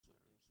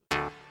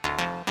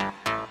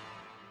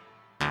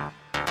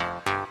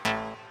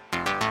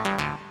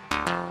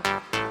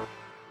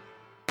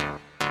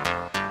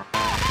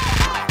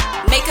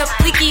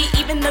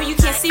Even though you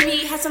can't see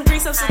me, have some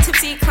drinks, I'm so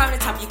tipsy, climb the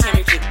top, you can't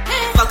reach me.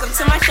 Welcome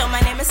to my show, my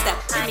name is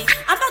Stephanie.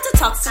 I'm about to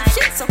talk some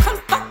shit, so come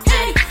fuck with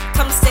me.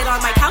 Come sit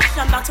on my couch,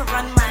 I'm about to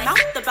run my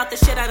mouth about the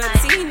shit I done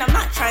seen. I'm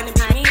not trying to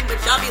be mean,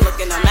 but y'all be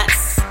looking a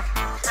mess.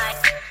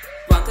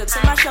 Welcome to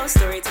my show,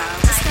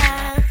 Storytime with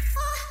Steph.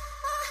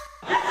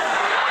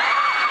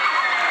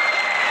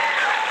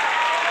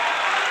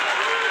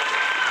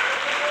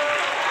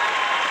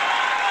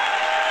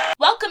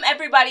 Welcome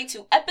everybody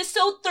to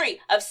episode 3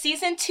 of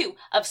season 2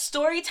 of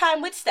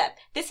Storytime with Steph.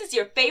 This is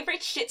your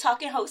favorite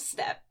shit-talking host,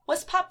 Steph.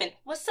 What's poppin'?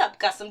 What's up?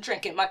 Got some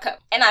drink in my cup.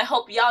 And I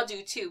hope y'all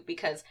do too,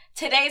 because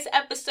today's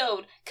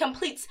episode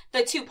completes the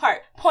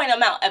 2-part Point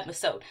 'em Out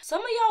episode.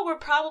 Some of y'all were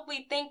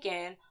probably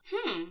thinking,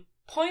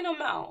 Point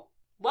 'em Out.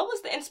 What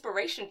was the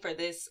inspiration for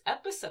this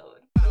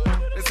episode?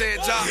 They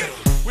said, John,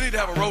 we need to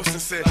have a roasting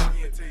session.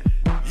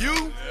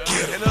 You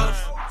and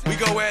us, we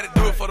go at it,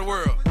 do it for the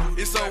world.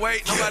 It's so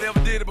wait, nobody ever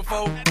did it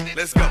before.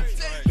 Let's go.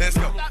 Let's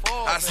go.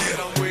 I said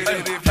I'm with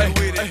it if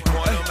you with it.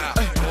 Point 'em out.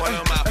 Point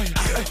 'em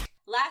out.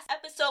 Last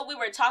episode, we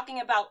were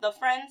talking about the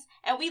friends,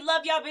 and we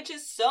love y'all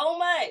bitches so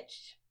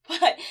much.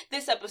 But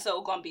this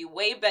episode gonna be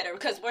way better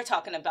because we're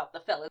talking about the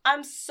fellas.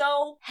 I'm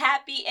so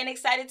happy and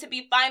excited to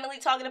be finally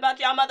talking about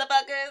y'all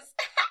motherfuckers.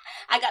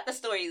 I got the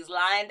stories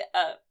lined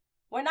up.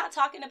 We're not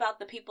talking about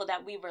the people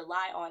that we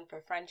rely on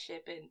for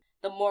friendship and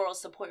the moral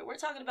support. We're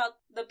talking about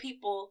the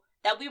people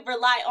that we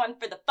rely on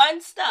for the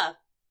fun stuff.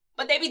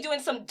 But they be doing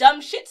some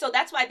dumb shit, so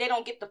that's why they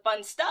don't get the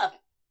fun stuff.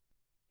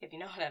 If you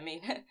know what I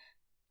mean.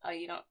 Oh,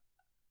 you don't?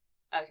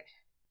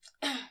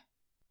 Okay.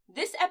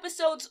 This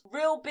episode's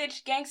real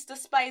bitch gangsta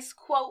spice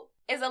quote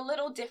is a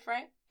little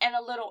different and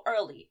a little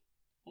early.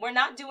 We're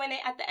not doing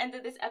it at the end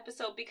of this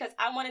episode because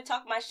I want to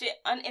talk my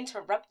shit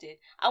uninterrupted.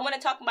 I want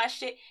to talk my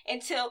shit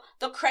until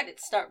the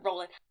credits start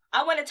rolling.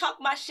 I want to talk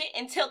my shit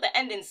until the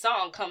ending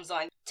song comes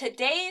on.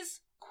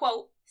 Today's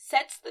quote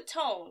sets the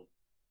tone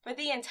for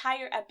the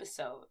entire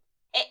episode.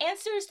 It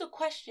answers the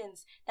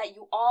questions that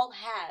you all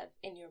have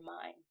in your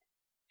mind.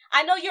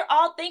 I know you're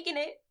all thinking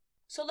it,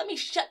 so let me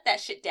shut that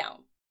shit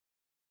down.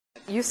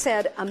 You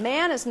said a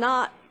man is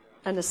not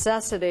a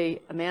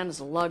necessity, a man is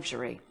a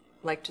luxury.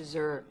 Like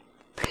dessert.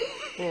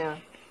 Yeah.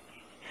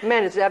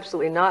 Man, it's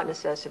absolutely not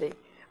necessity.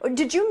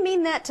 Did you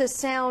mean that to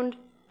sound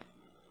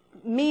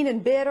mean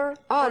and bitter?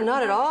 Oh,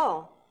 not at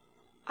all.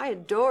 I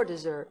adore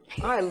dessert.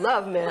 I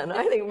love men.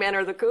 I think men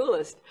are the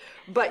coolest.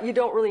 But you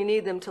don't really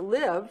need them to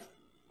live.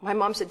 My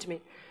mom said to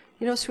me,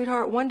 you know,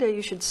 sweetheart, one day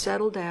you should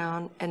settle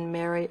down and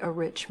marry a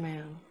rich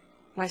man.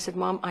 And I said,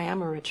 Mom, I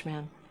am a rich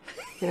man.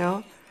 You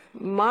know?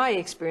 My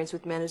experience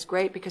with men is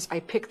great because I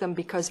pick them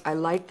because I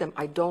like them.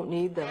 I don't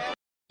need them.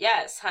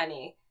 Yes,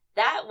 honey.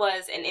 That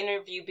was an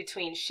interview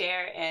between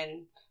Cher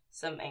and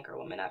some anchor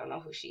woman. I don't know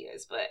who she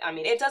is, but I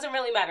mean, it doesn't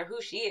really matter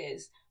who she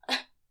is.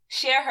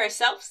 Cher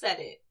herself said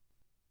it.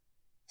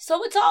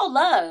 So it's all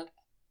love.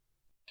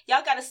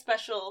 Y'all got a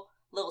special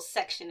little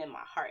section in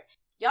my heart.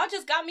 Y'all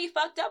just got me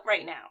fucked up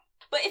right now.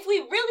 But if we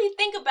really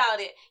think about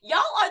it,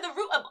 y'all are the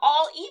root of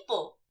all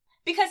evil.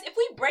 Because if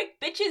we break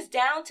bitches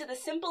down to the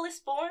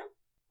simplest form,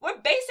 we're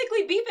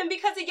basically beefing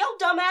because of your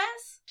dumb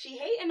ass. She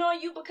hating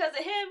on you because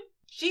of him.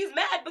 She's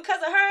mad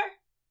because of her.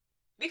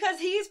 Because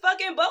he's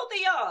fucking both of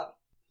y'all.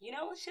 You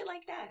know, shit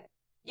like that.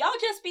 Y'all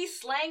just be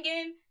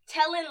slanging,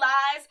 telling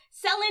lies,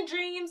 selling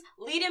dreams,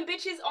 leading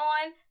bitches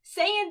on,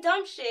 saying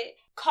dumb shit,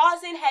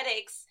 causing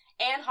headaches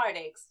and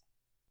heartaches.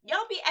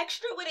 Y'all be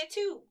extra with it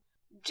too.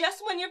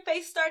 Just when your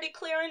face started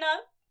clearing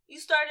up, you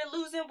started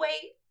losing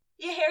weight,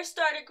 your hair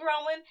started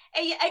growing,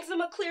 and your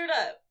eczema cleared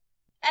up.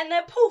 And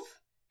then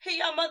poof, here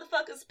y'all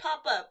motherfuckers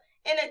pop up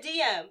in a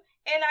DM,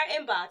 in our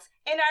inbox,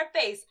 in our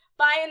face,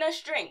 buying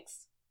us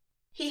drinks.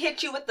 He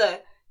hit you with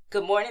the,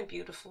 good morning,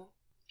 beautiful.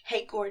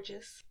 Hey,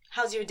 gorgeous.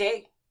 How's your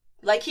day?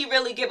 Like he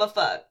really give a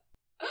fuck.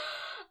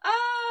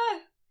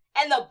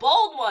 And the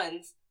bold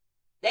ones,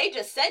 they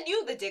just send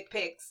you the dick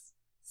pics,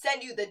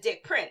 send you the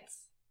dick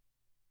prints.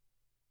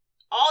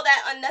 All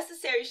that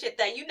unnecessary shit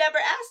that you never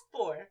asked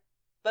for.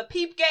 But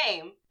peep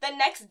game, the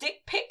next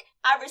dick pic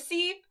I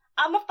receive,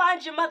 I'ma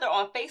find your mother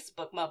on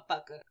Facebook,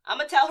 motherfucker.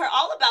 I'ma tell her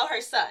all about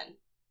her son.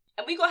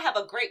 And we gonna have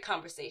a great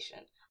conversation.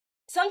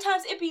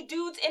 Sometimes it be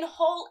dudes in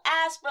whole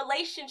ass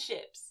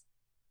relationships,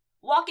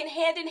 walking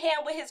hand in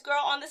hand with his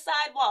girl on the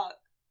sidewalk,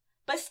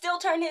 but still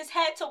turn his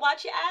head to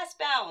watch your ass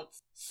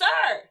bounce.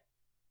 Sir,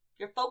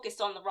 you're focused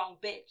on the wrong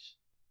bitch.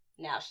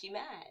 Now she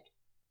mad.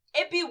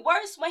 It'd be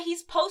worse when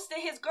he's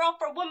posting his girl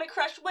for Woman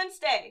Crush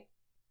Wednesday,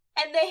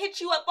 and they hit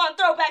you up on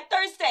Throwback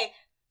Thursday,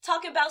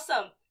 talking about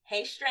some,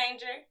 hey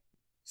stranger.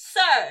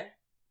 Sir,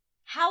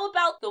 how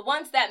about the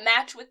ones that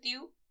match with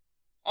you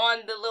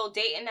on the little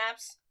dating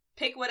apps?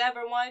 Pick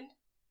whatever one,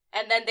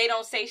 and then they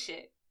don't say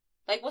shit.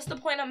 Like, what's the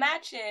point of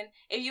matching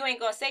if you ain't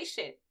gonna say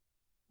shit?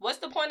 What's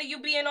the point of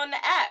you being on the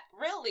app,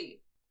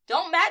 really?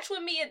 Don't match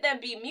with me and then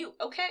be mute,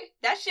 okay?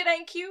 That shit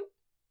ain't cute.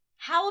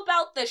 How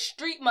about the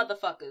street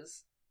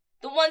motherfuckers?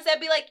 The ones that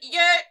be like,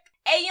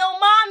 hey yo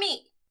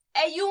mommy,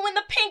 hey you in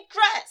the pink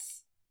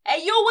dress,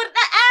 hey you with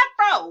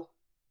the afro.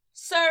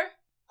 Sir,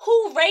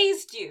 who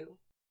raised you?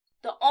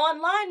 The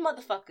online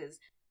motherfuckers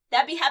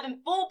that be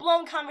having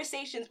full-blown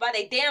conversations by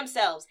their damn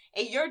selves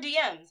in your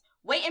DMs,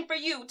 waiting for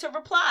you to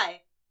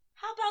reply.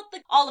 How about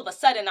the all of a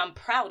sudden I'm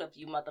proud of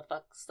you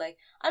motherfuckers? Like,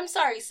 I'm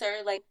sorry, sir.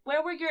 Like,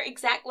 where were your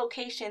exact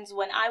locations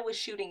when I was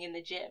shooting in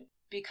the gym?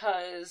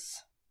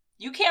 Because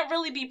you can't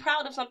really be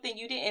proud of something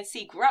you didn't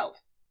see grow.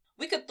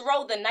 We could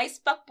throw the nice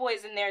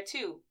fuckboys in there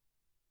too.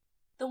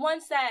 The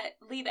ones that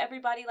leave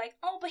everybody like,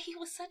 oh, but he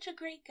was such a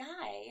great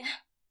guy.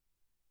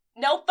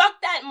 No, fuck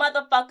that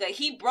motherfucker.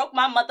 He broke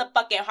my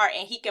motherfucking heart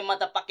and he can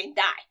motherfucking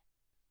die.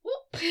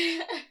 Whoop.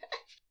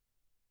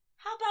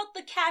 How about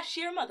the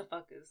cashier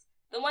motherfuckers?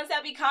 The ones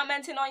that be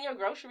commenting on your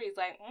groceries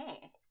like,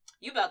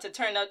 you about to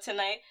turn up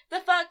tonight. The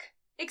fuck?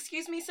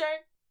 Excuse me,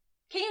 sir?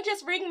 Can you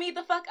just ring me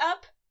the fuck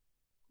up?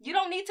 You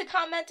don't need to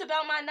comment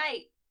about my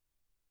night.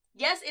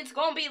 Yes, it's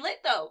gonna be lit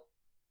though.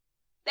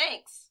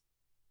 Thanks.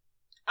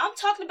 I'm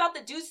talking about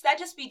the dudes that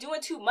just be doing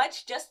too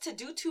much just to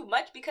do too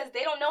much because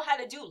they don't know how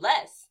to do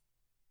less.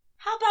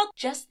 How about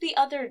just the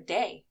other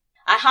day?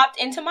 I hopped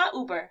into my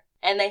Uber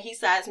and then he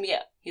sized me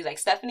up. He's like,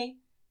 Stephanie?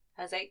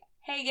 I was like,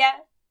 hey, yeah.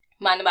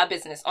 Minding my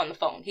business on the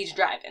phone. He's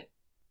driving.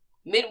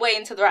 Midway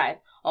into the ride.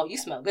 Oh, you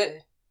smell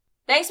good.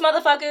 Thanks,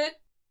 motherfucker.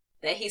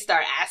 Then he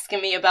started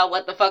asking me about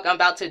what the fuck I'm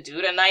about to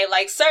do tonight.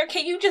 Like, sir,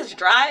 can you just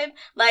drive?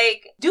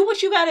 Like, do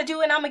what you gotta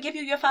do and I'm gonna give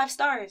you your 5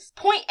 stars.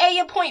 Point A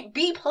and point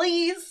B,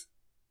 please.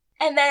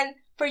 And then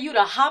for you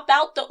to hop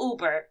out the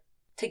Uber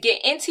to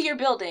get into your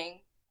building,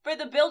 for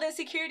the building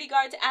security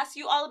guard to ask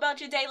you all about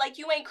your day like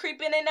you ain't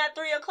creeping in at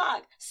 3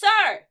 o'clock.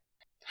 Sir!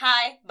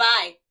 Hi,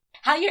 bye.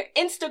 How your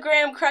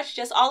Instagram crush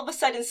just all of a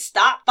sudden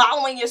stopped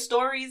following your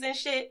stories and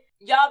shit.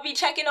 Y'all be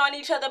checking on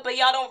each other, but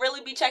y'all don't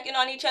really be checking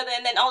on each other.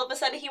 And then all of a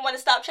sudden he want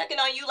to stop checking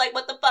on you. Like,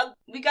 what the fuck?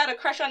 We got a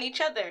crush on each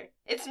other.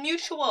 It's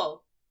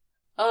mutual.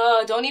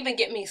 Don't even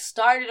get me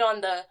started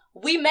on the,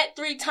 we met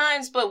 3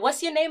 times, but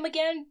what's your name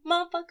again,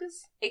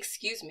 motherfuckers?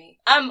 Excuse me.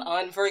 I'm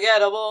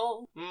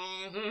unforgettable.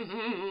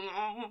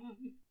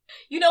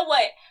 You know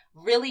what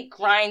really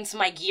grinds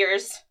my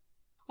gears?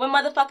 When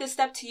motherfuckers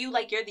step to you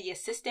like you're the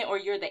assistant or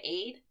you're the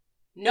aide.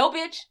 No,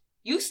 bitch.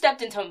 You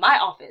stepped into my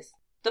office.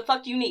 The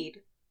fuck you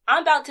need?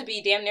 I'm about to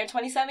be damn near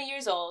 27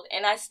 years old,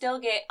 and I still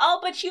get, oh,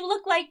 but you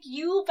look like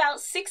you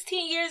about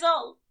 16 years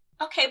old.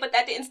 Okay, but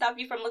that didn't stop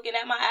you from looking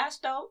at my ass,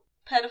 though.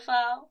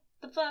 Pedophile.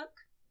 The fuck?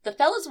 The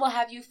fellas will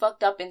have you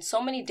fucked up in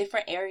so many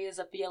different areas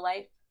of your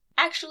life.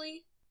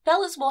 Actually,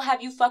 fellas will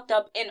have you fucked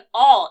up in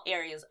all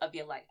areas of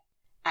your life.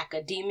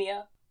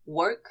 Academia,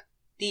 work,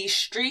 these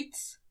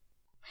streets.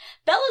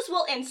 Fellas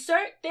will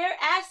insert their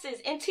asses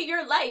into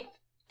your life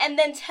and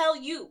then tell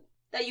you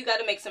that you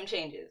gotta make some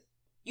changes.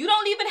 You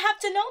don't even have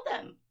to know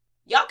them.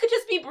 Y'all could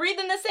just be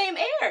breathing the same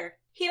air.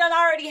 He done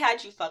already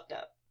had you fucked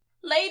up.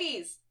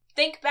 Ladies,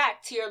 think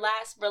back to your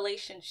last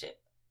relationship,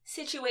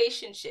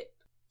 situationship,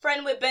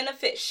 friend with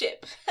benefit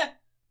ship,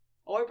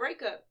 or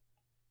breakup.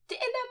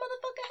 Didn't that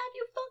motherfucker have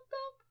you fucked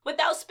up?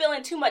 Without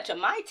spilling too much of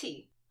my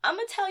tea, I'm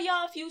gonna tell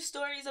y'all a few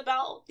stories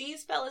about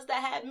these fellas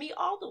that had me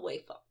all the way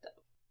fucked up.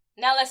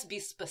 Now let's be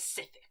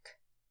specific.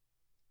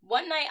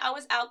 One night I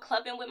was out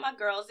clubbing with my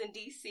girls in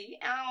DC.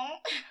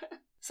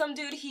 Some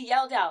dude, he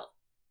yelled out,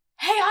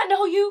 hey, I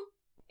know you.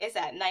 It's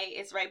at night.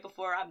 It's right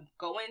before I'm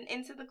going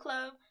into the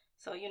club.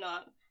 So, you know,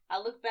 I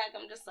look back.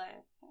 I'm just like,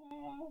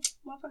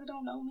 motherfucker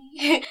don't know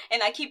me.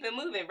 And I keep it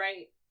moving,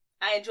 right?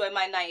 I enjoy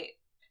my night.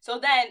 So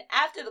then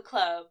after the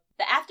club,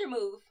 the after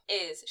move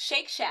is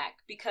Shake Shack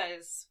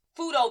because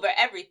food over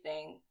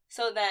everything.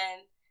 So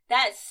then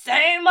that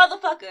same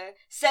motherfucker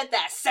said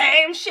that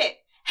same shit.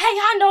 Hey,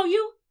 I know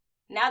you.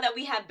 Now that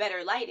we have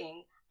better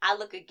lighting, I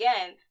look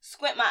again,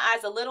 squint my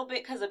eyes a little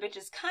bit because the bitch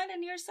is kind of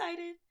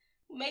nearsighted.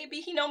 Maybe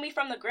he know me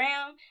from the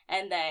gram.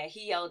 And then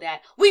he yelled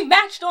at, we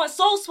matched on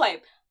Soul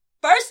Swipe.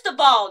 First of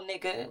all,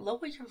 nigga,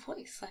 lower your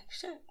voice. Like,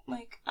 shit.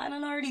 Like, I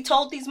done already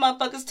told these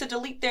motherfuckers to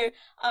delete their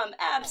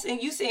apps,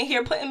 and you sitting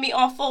here putting me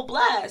on full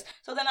blast.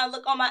 So then I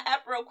look on my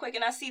app real quick,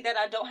 and I see that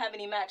I don't have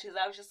any matches.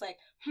 I was just like,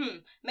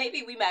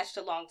 maybe we matched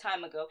a long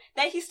time ago.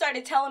 Then he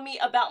started telling me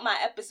about my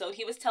episode.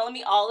 He was telling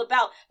me all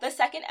about the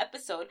 2nd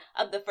episode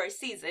of the 1st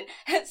season,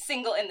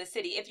 Single in the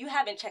City. If you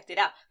haven't checked it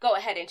out, go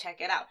ahead and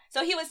check it out.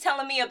 So he was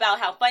telling me about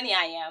how funny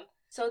I am.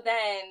 So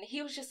then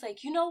he was just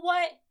like, you know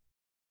what?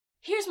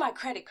 Here's my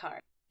credit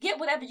card. Get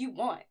whatever you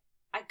want.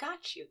 I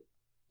got you.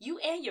 You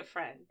and your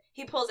friend.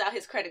 He pulls out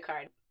his credit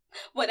card.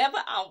 Whatever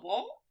I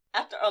want,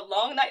 after a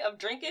long night of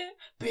drinking,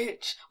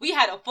 bitch, we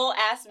had a full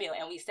ass meal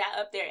and we sat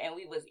up there and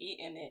we was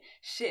eating it.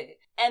 Shit.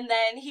 And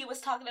then he was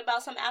talking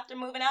about some after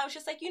move and I was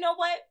just like, you know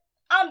what?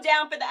 I'm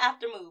down for the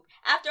after move.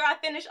 After I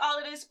finish all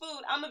of this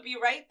food, I'm gonna be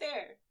right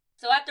there.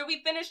 So after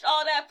we finished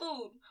all that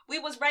food, we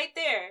was right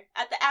there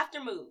at the after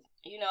move.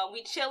 You know,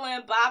 we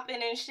chilling,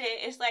 bopping and shit.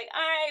 It's like, all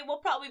right, we'll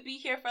probably be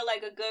here for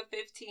like a good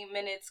 15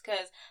 minutes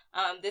because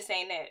this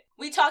ain't it.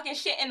 We talking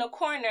shit in the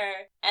corner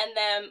and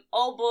then,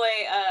 oh boy,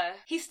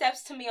 he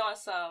steps to me on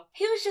some.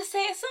 He was just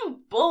saying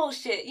some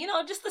bullshit. You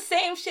know, just the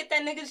same shit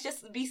that niggas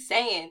just be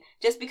saying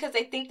just because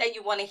they think that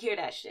you want to hear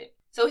that shit.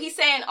 So he's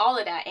saying all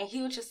of that and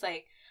he was just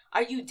like,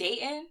 are you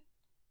dating?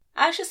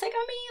 I was just like,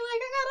 I mean,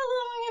 like, I got a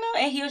little, you know,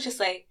 And he was just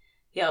like,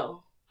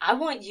 yo, I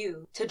want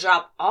you to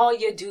drop all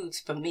your dudes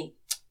for me.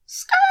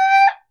 Skirt!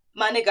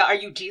 My nigga, are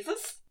you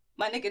Jesus?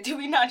 My nigga, do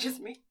we not just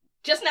meet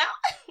just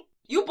now?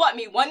 You bought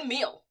me one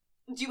meal.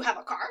 Do you have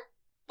a car?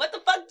 What the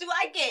fuck do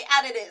I get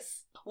out of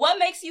this? What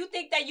makes you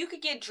think that you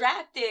could get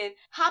drafted,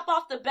 hop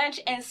off the bench,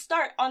 and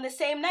start on the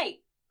same night?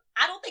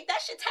 I don't think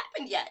that shit's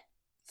happened yet.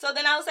 So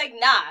then I was like,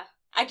 nah,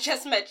 I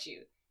just met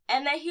you.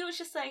 And then he was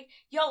just like,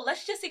 yo,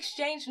 let's just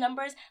exchange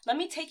numbers. Let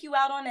me take you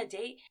out on a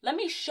date. Let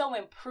me show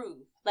and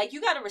prove. Like, you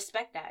gotta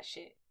respect that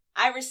shit.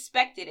 I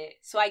respected it,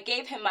 so I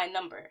gave him my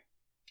number.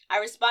 I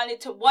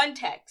responded to one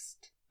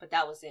text, but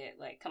that was it.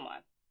 Like, come on.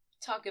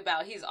 Talk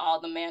about he's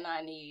all the man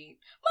I need.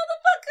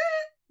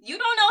 Motherfucker, you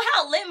don't know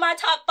how lit my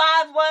top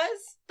 5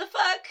 was? The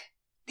fuck?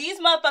 These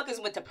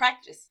motherfuckers went to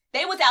practice.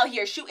 They was out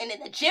here shooting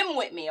in the gym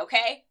with me,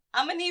 okay?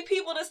 I'm gonna need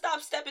people to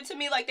stop stepping to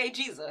me like they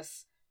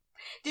Jesus.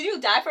 Did you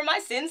die for my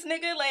sins,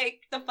 nigga?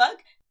 Like, the fuck?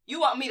 You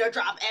want me to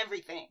drop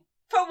everything.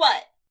 For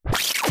what?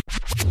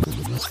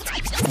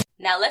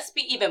 Now, let's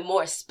be even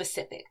more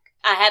specific.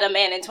 I had a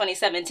man in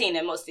 2017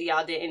 and most of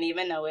y'all didn't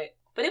even know it.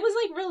 But it was,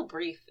 like, real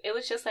brief. It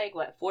was just, like,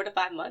 what, 4 to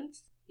 5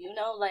 months? You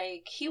know,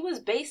 like, he was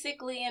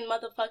basically in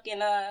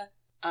motherfucking,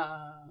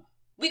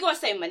 we gonna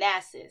say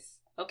Manassas.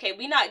 Okay,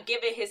 we not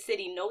giving his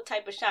city no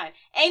type of shine.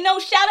 Ain't no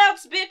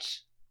shout-outs, bitch!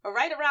 Or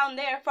right around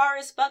there, far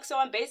as fuck, so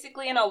I'm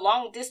basically in a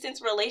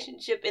long-distance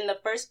relationship in the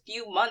first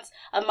few months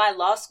of my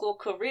law school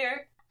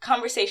career.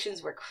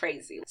 Conversations were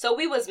crazy. So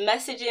we was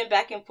messaging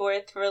back and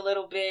forth for a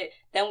little bit,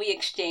 then we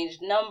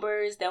exchanged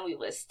numbers, then we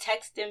was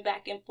texting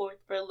back and forth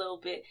for a little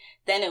bit,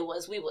 then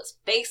we was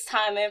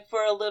FaceTiming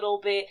for a little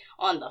bit,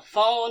 on the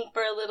phone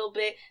for a little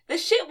bit. The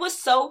shit was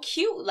so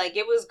cute. Like,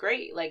 it was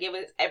great. Like, it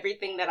was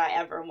everything that I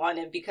ever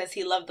wanted because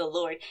he loved the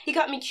Lord. He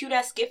got me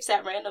cute-ass gifts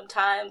at random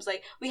times.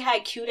 Like, we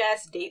had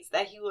cute-ass dates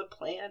that he would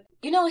plan.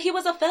 You know, he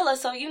was a fella,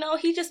 so, you know,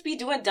 he just be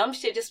doing dumb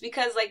shit just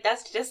because, like,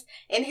 that's just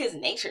in his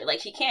nature.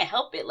 Like, he can't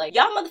help it. Like,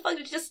 y'all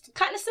motherfuckers just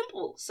kind of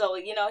simple. So,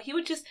 you know, he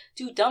would just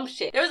do dumb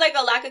shit. There was, like,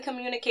 a lack of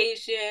communication.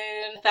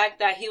 The fact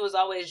that he was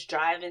always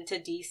driving to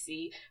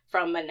DC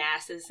from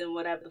Manassas and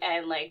whatever.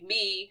 And, like,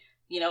 me,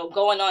 you know,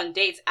 going on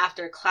dates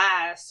after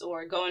class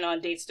or going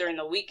on dates during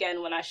the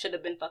weekend when I should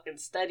have been fucking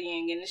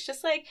studying. And it's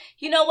just like,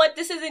 you know what?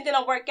 This isn't going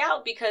to work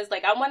out because,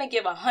 like, I want to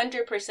give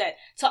 100%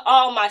 to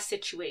all my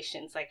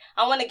situations. Like,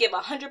 I want to give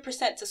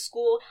 100% to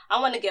school. I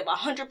want to give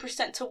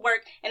 100% to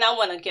work. And I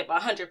want to give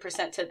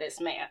 100% to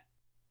this man.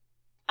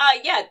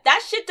 Yeah,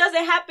 that shit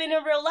doesn't happen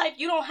in real life.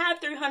 You don't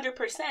have 300%.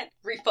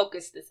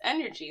 Refocus this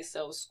energy.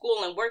 So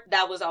school and work,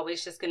 that was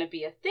always just going to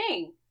be a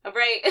thing. All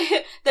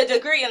right? The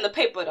degree and the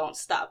paper don't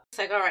stop. It's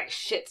like, all right,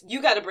 shit,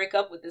 you got to break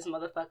up with this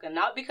motherfucker.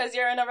 Not because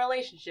you're in a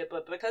relationship,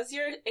 but because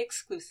you're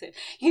exclusive.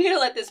 You need to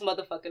let this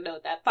motherfucker know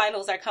that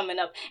finals are coming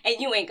up and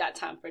you ain't got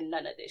time for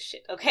none of this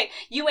shit, okay?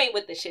 You ain't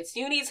with the shits.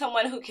 You need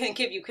someone who can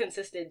give you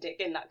consistent dick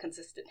and not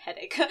consistent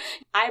headache.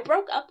 I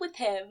broke up with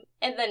him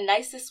in the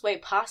nicest way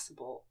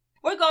possible.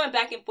 We're going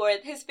back and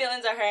forth. His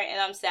feelings are hurt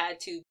and I'm sad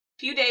too. A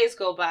few days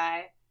go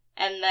by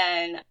and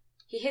then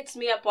he hits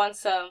me up on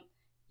some,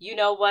 you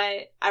know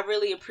what? I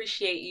really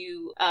appreciate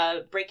you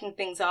breaking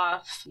things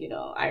off. You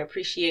know, I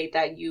appreciate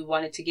that you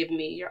wanted to give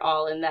me your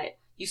all and that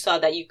you saw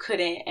that you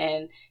couldn't.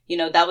 And, you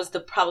know, that was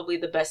probably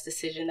the best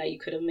decision that you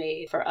could have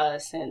made for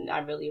us. And I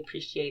really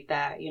appreciate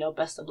that. You know,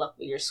 best of luck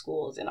with your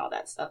schools and all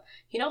that stuff.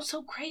 You know,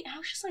 so great. And I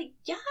was just like,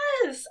 yes.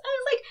 I was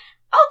like,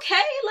 okay,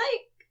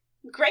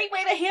 like, great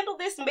way to handle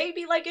this.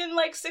 Maybe like in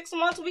like 6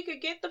 months we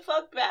could get the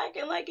fuck back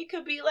and like it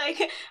could be like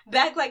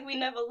back like we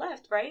never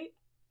left, right?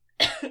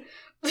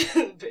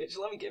 Bitch,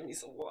 let me get me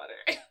some water.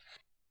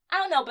 I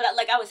don't know, but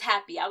like I was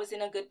happy. I was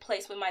in a good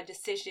place with my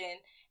decision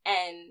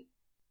and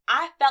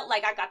I felt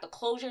like I got the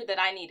closure that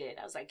I needed.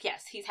 I was like,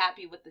 yes, he's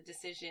happy with the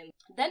decision.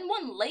 Then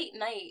one late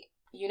night,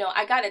 you know,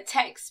 I got a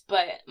text,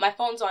 but my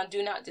phone's on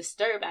Do Not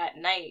Disturb at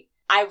night.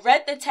 I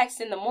read the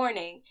text in the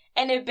morning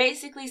and it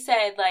basically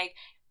said like,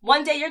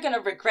 one day you're going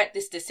to regret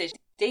this decision.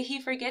 Did he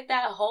forget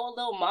that whole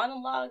little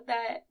monologue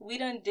that we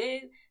done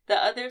did the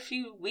other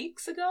few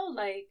weeks ago?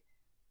 Like,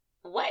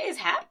 what is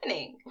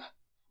happening?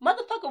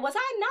 Motherfucker, was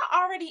I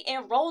not already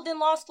enrolled in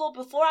law school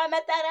before I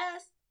met that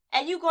ass?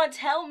 And you going to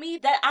tell me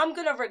that I'm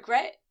going to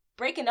regret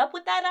breaking up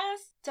with that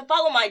ass to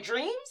follow my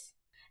dreams?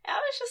 And I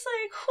was just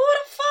like, who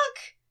the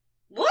fuck?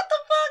 What the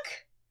fuck?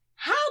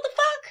 How the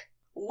fuck?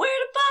 Where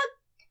the fuck?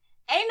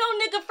 Ain't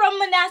no nigga from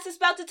Manassas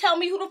about to tell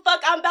me who the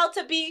fuck I'm about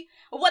to be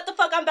or what the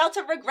fuck I'm about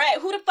to regret.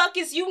 Who the fuck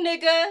is you,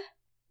 nigga?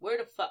 Where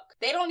the fuck?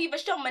 They don't even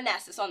show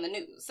Manassas on the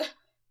news.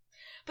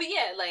 But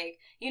yeah, like,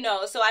 you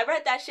know, so I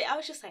read that shit. I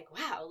was just like,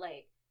 wow,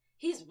 like,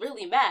 he's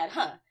really mad,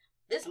 huh?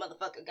 This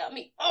motherfucker got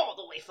me all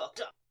the way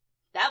fucked up.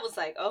 That was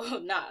like, oh,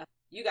 nah,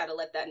 you gotta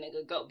let that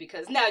nigga go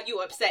because now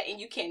you upset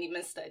and you can't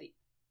even study.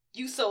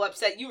 You so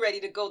upset, you ready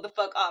to go the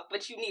fuck off,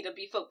 but you need to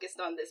be focused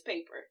on this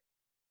paper.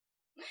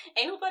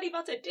 Ain't nobody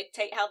about to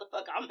dictate how the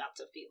fuck I'm about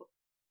to feel.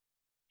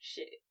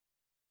 Shit.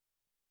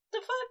 The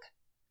fuck?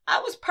 I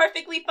was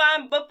perfectly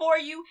fine before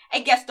you,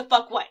 and guess the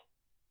fuck what?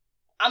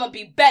 I'ma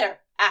be better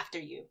after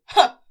you.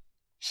 Huh.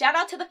 Shout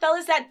out to the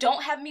fellas that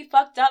don't have me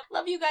fucked up.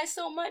 Love you guys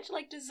so much,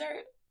 like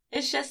dessert.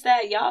 It's just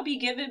that y'all be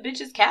giving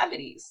bitches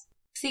cavities.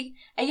 See,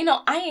 and you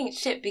know, I ain't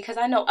shit because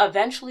I know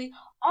eventually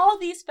all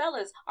these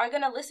fellas are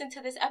gonna listen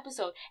to this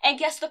episode. And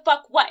guess the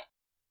fuck what?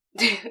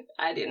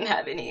 I didn't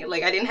have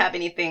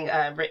anything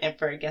written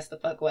for guess the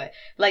fuck what.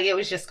 Like, it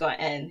was just gonna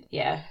end.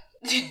 Yeah.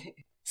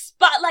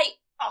 Spotlight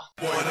off.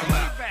 Point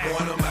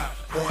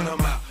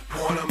them out.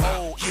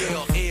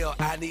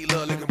 I need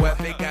love, looking boy.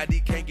 Fake ID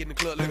can't get in the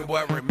club, looking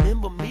boy.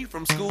 Remember me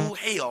from school?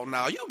 Hell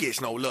no, you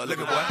get no love,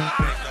 looking boy.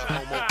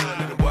 Homo thug,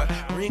 looking boy.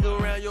 Ring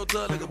around your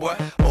tug, looking boy.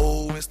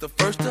 Oh, it's the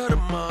first of the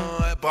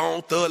month.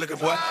 Bone thug, looking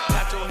boy.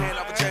 Got your hand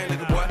off the chain,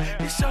 looking boy.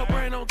 It's your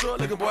brain on drug,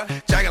 looking boy.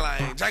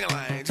 Jagalang,